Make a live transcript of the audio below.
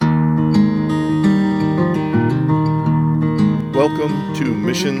Welcome to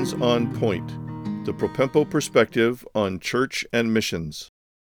Missions on Point, the Propempo perspective on church and missions.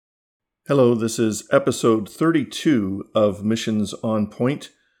 Hello, this is episode 32 of Missions on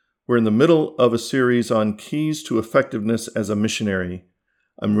Point. We're in the middle of a series on keys to effectiveness as a missionary.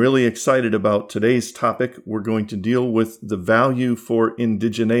 I'm really excited about today's topic. We're going to deal with the value for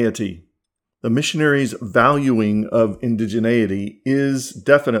indigeneity. The missionary's valuing of indigeneity is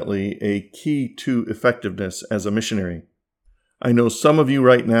definitely a key to effectiveness as a missionary. I know some of you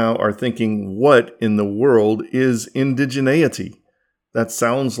right now are thinking, what in the world is indigeneity? That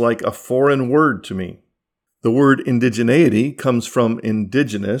sounds like a foreign word to me. The word indigeneity comes from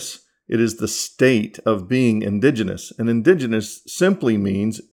indigenous. It is the state of being indigenous. And indigenous simply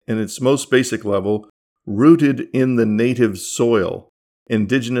means, in its most basic level, rooted in the native soil.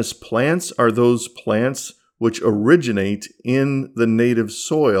 Indigenous plants are those plants which originate in the native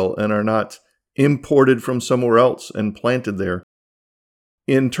soil and are not imported from somewhere else and planted there.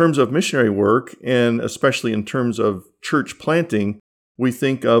 In terms of missionary work, and especially in terms of church planting, we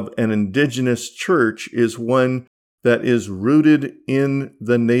think of an indigenous church as one that is rooted in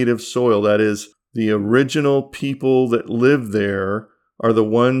the native soil. That is, the original people that live there are the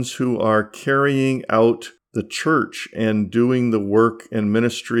ones who are carrying out the church and doing the work and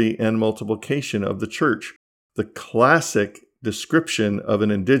ministry and multiplication of the church. The classic description of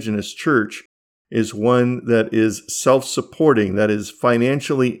an indigenous church is one that is self-supporting, that is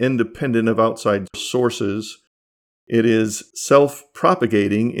financially independent of outside sources. It is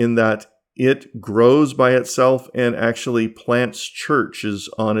self-propagating in that it grows by itself and actually plants churches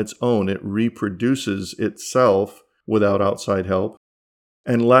on its own. It reproduces itself without outside help.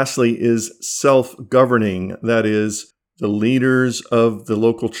 And lastly is self-governing. That is, the leaders of the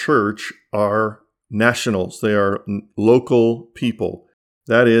local church are nationals. They are local people.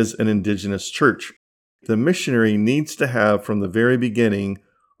 That is an indigenous church. The missionary needs to have from the very beginning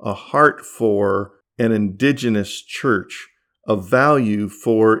a heart for an indigenous church, a value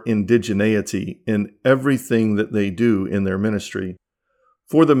for indigeneity in everything that they do in their ministry.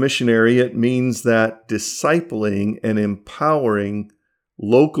 For the missionary, it means that discipling and empowering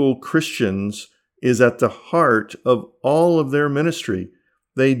local Christians is at the heart of all of their ministry.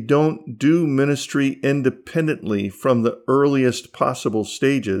 They don't do ministry independently from the earliest possible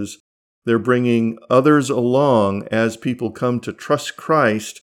stages. They're bringing others along as people come to trust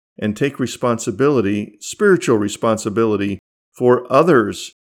Christ and take responsibility, spiritual responsibility, for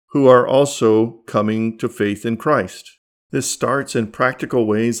others who are also coming to faith in Christ. This starts in practical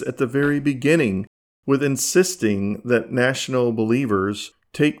ways at the very beginning, with insisting that national believers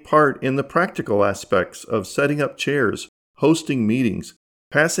take part in the practical aspects of setting up chairs, hosting meetings,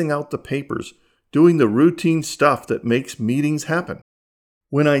 passing out the papers, doing the routine stuff that makes meetings happen.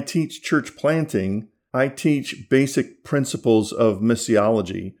 When I teach church planting, I teach basic principles of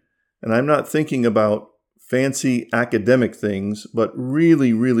missiology, and I'm not thinking about fancy academic things, but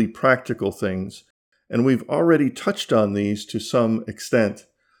really, really practical things. And we've already touched on these to some extent.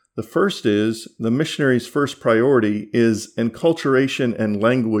 The first is, the missionary's first priority is enculturation and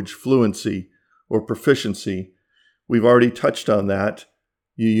language fluency or proficiency. We've already touched on that.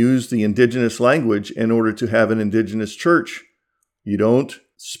 You use the indigenous language in order to have an indigenous church. You don't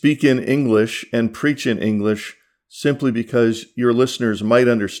speak in English and preach in English simply because your listeners might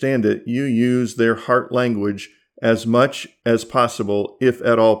understand it. You use their heart language as much as possible, if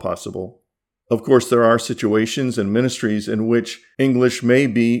at all possible. Of course, there are situations and ministries in which English may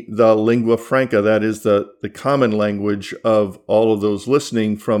be the lingua franca, that is the common language of all of those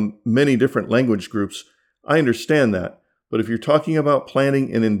listening from many different language groups. I understand that. But if you're talking about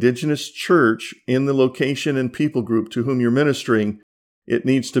planting an indigenous church in the location and people group to whom you're ministering, it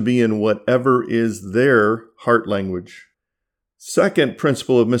needs to be in whatever is their heart language. Second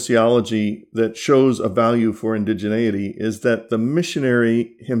principle of missiology that shows a value for indigeneity is that the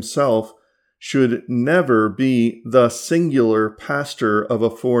missionary himself should never be the singular pastor of a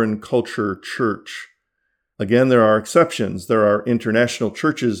foreign culture church. Again, there are exceptions. There are international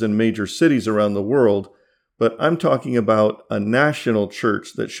churches in major cities around the world, but I'm talking about a national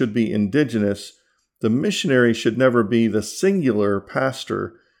church that should be indigenous. The missionary should never be the singular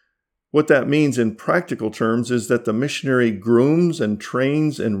pastor. What that means in practical terms is that the missionary grooms and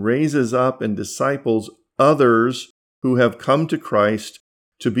trains and raises up and disciples others who have come to Christ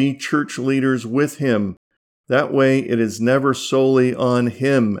to be church leaders with him. That way, it is never solely on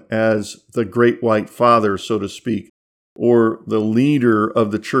him as the great white father, so to speak, or the leader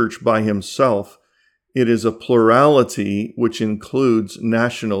of the church by himself. It is a plurality which includes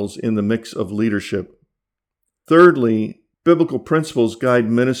nationals in the mix of leadership. Thirdly, biblical principles guide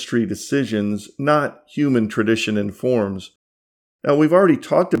ministry decisions, not human tradition and forms. Now, we've already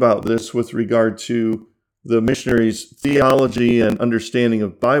talked about this with regard to the missionary's theology and understanding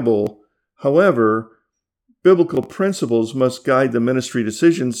of Bible. However, biblical principles must guide the ministry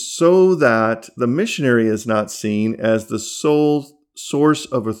decisions so that the missionary is not seen as the sole source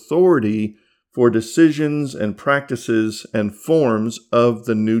of authority for decisions and practices and forms of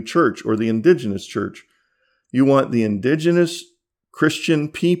the new church or the indigenous church. You want the indigenous Christian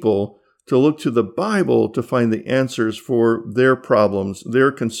people to look to the Bible to find the answers for their problems,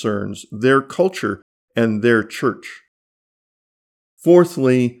 their concerns, their culture, and their church.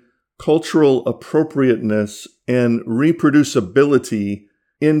 Fourthly, cultural appropriateness and reproducibility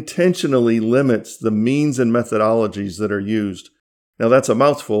intentionally limits the means and methodologies that are used. Now, that's a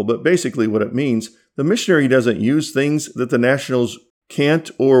mouthful, but basically what it means, the missionary doesn't use things that the nationals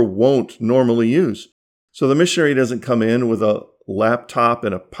can't or won't normally use. So the missionary doesn't come in with a laptop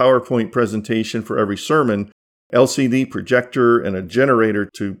and a PowerPoint presentation for every sermon, LCD projector and a generator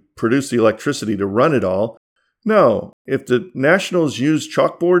to produce the electricity to run it all. No, if the nationals use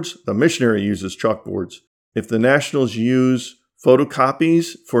chalkboards, the missionary uses chalkboards. If the nationals use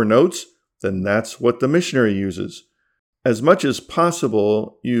photocopies for notes, then that's what the missionary uses. As much as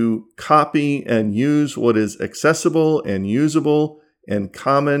possible, you copy and use what is accessible and usable and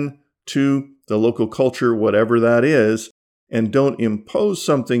common to the local culture, whatever that is, and don't impose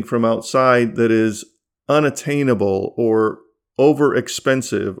something from outside that is unattainable or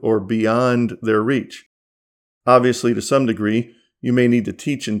overexpensive or beyond their reach. Obviously, to some degree, you may need to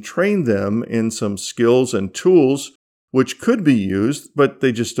teach and train them in some skills and tools which could be used, but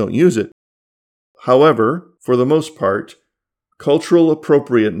they just don't use it. However, for the most part, cultural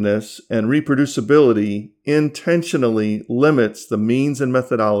appropriateness and reproducibility intentionally limits the means and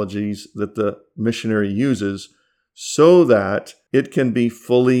methodologies that the missionary uses so that it can be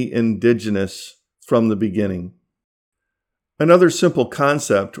fully indigenous from the beginning. Another simple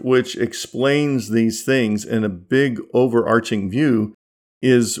concept which explains these things in a big overarching view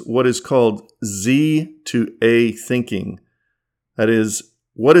is what is called Z to A thinking. That is,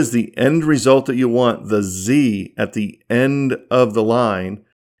 what is the end result that you want, the Z at the end of the line,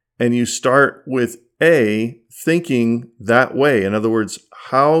 and you start with A thinking that way. In other words,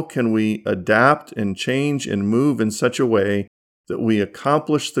 how can we adapt and change and move in such a way that we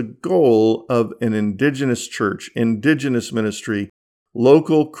accomplish the goal of an indigenous church, indigenous ministry,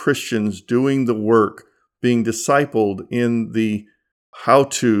 local Christians doing the work, being discipled in the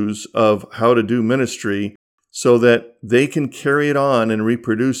how-tos of how to do ministry so that they can carry it on and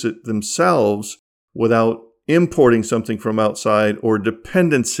reproduce it themselves without importing something from outside or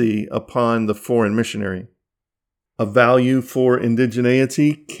dependency upon the foreign missionary. A value for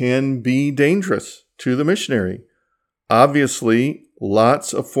indigeneity can be dangerous to the missionary. Obviously,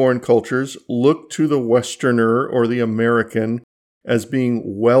 lots of foreign cultures look to the Westerner or the American as being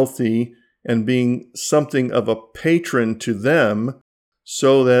wealthy and being something of a patron to them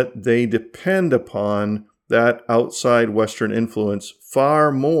so that they depend upon that outside Western influence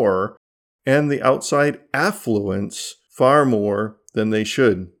far more and the outside affluence far more than they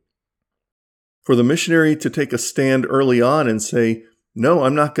should. For the missionary to take a stand early on and say, no,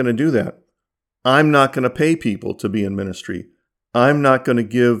 I'm not going to do that. I'm not going to pay people to be in ministry. I'm not going to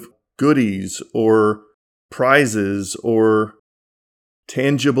give goodies or prizes or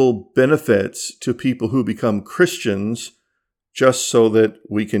tangible benefits to people who become Christians just so that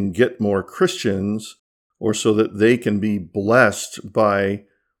we can get more Christians or so that they can be blessed by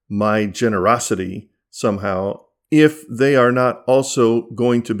my generosity somehow, if they are not also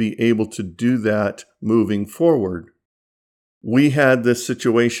going to be able to do that moving forward. We had this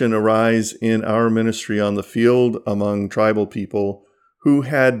situation arise in our ministry on the field among tribal people who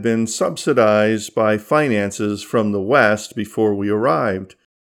had been subsidized by finances from the West before we arrived.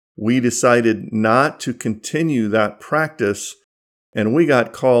 We decided not to continue that practice, and we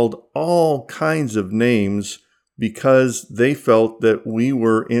got called all kinds of names because they felt that we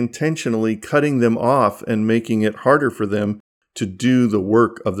were intentionally cutting them off and making it harder for them to do the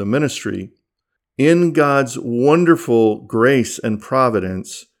work of the ministry. In God's wonderful grace and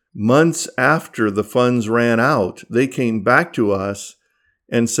providence, months after the funds ran out, they came back to us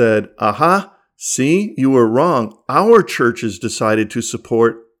and said, aha, see, you were wrong. Our churches decided to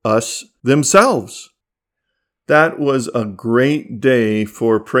support us themselves. That was a great day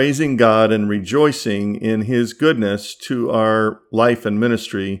for praising God and rejoicing in His goodness to our life and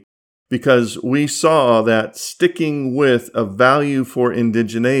ministry, because we saw that sticking with a value for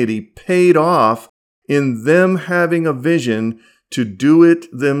indigeneity paid off in them having a vision to do it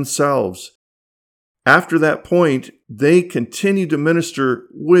themselves. After that point, they continued to minister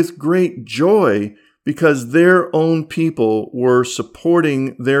with great joy because their own people were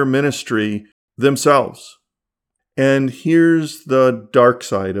supporting their ministry themselves. And here's the dark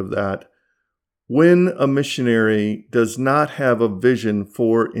side of that. When a missionary does not have a vision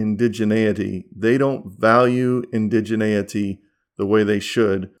for indigeneity, they don't value indigeneity the way they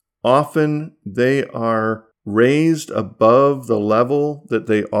should. Often they are raised above the level that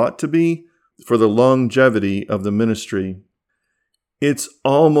they ought to be for the longevity of the ministry. It's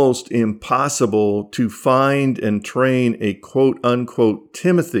almost impossible to find and train a quote-unquote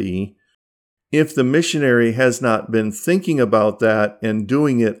Timothy if the missionary has not been thinking about that and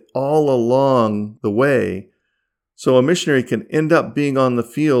doing it all along the way. So a missionary can end up being on the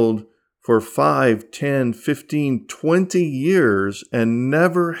field for 5, 10, 15, 20 years and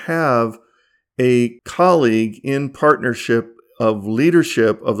never have a colleague in partnership of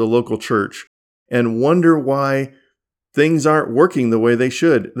leadership of the local church and wonder why things aren't working the way they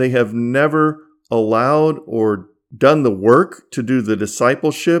should. They have never allowed or done the work to do the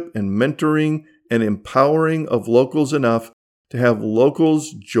discipleship and mentoring and empowering of locals enough to have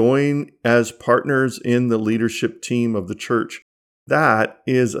locals join as partners in the leadership team of the church. That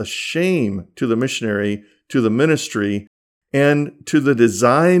is a shame to the missionary, to the ministry, and to the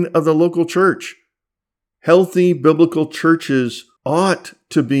design of the local church. Healthy biblical churches ought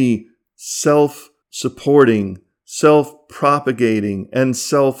to be self-supporting, self-propagating, and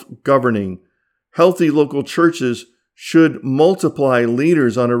self-governing. Healthy local churches should multiply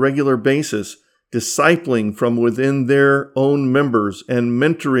leaders on a regular basis, discipling from within their own members and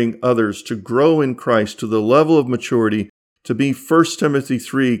mentoring others to grow in Christ to the level of maturity to be 1 Timothy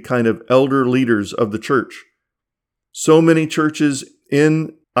 3 kind of elder leaders of the church. So many churches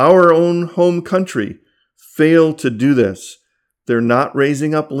in our own home country fail to do this. They're not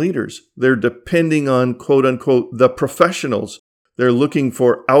raising up leaders. They're depending on, quote unquote, the professionals. They're looking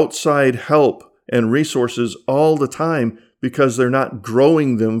for outside help and resources all the time because they're not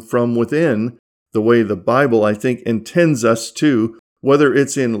growing them from within the way the Bible, I think, intends us to, whether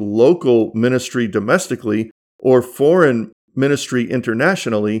it's in local ministry domestically or foreign ministry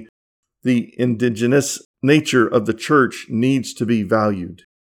internationally. The indigenous nature of the church needs to be valued.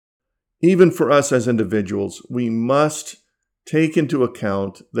 Even for us as individuals, we must take into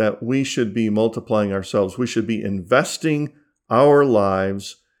account that we should be multiplying ourselves. We should be investing our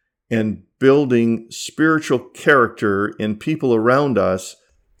lives and building spiritual character in people around us,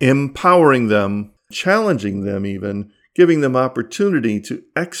 empowering them, challenging them even, giving them opportunity to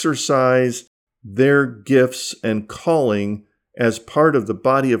exercise their gifts and calling as part of the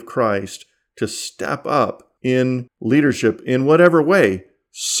body of Christ, to step up in leadership in whatever way,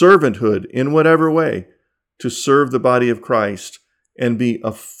 servanthood in whatever way, to serve the body of Christ and be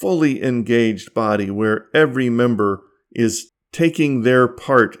a fully engaged body where every member is taking their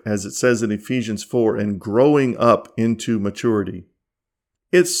part, as it says in Ephesians 4, and growing up into maturity.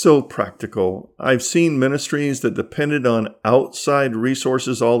 It's so practical. I've seen ministries that depended on outside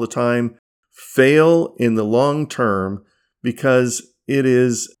resources all the time fail in the long term because it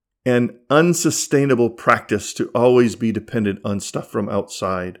is an unsustainable practice to always be dependent on stuff from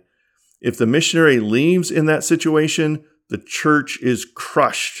outside. If the missionary leaves in that situation, the church is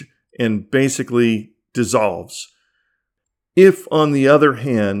crushed and basically dissolves. If, on the other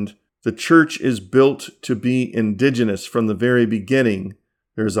hand, the church is built to be indigenous from the very beginning,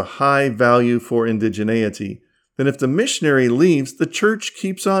 there's a high value for indigeneity, then if the missionary leaves, the church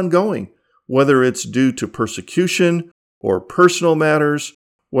keeps on going, whether it's due to persecution or personal matters,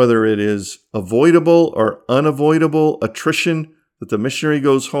 whether it is avoidable or unavoidable attrition that the missionary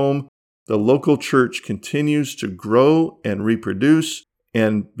goes home, the local church continues to grow and reproduce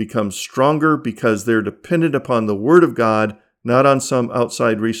and become stronger because they're dependent upon the Word of God, not on some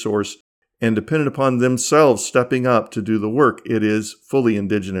outside resource, and dependent upon themselves stepping up to do the work. It is fully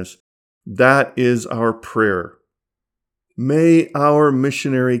indigenous. That is our prayer. May our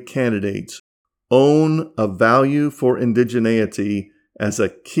missionary candidates own a value for indigeneity as a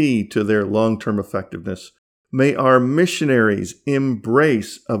key to their long-term effectiveness. May our missionaries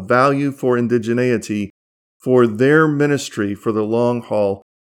embrace a value for indigeneity for their ministry for the long haul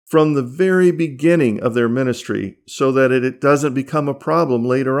from the very beginning of their ministry so that it doesn't become a problem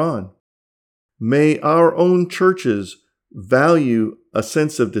later on. May our own churches value a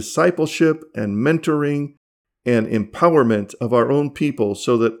sense of discipleship and mentoring and empowerment of our own people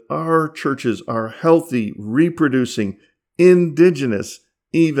so that our churches are healthy, reproducing, indigenous,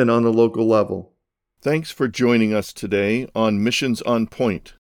 even on the local level. Thanks for joining us today on Missions on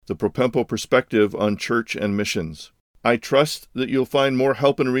Point, the Propempo perspective on church and missions. I trust that you'll find more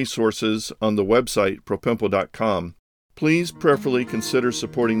help and resources on the website, propempo.com. Please prayerfully consider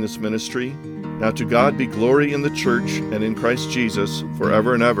supporting this ministry Now to God be glory in the church and in Christ Jesus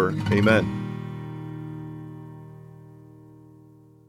forever and ever. Amen.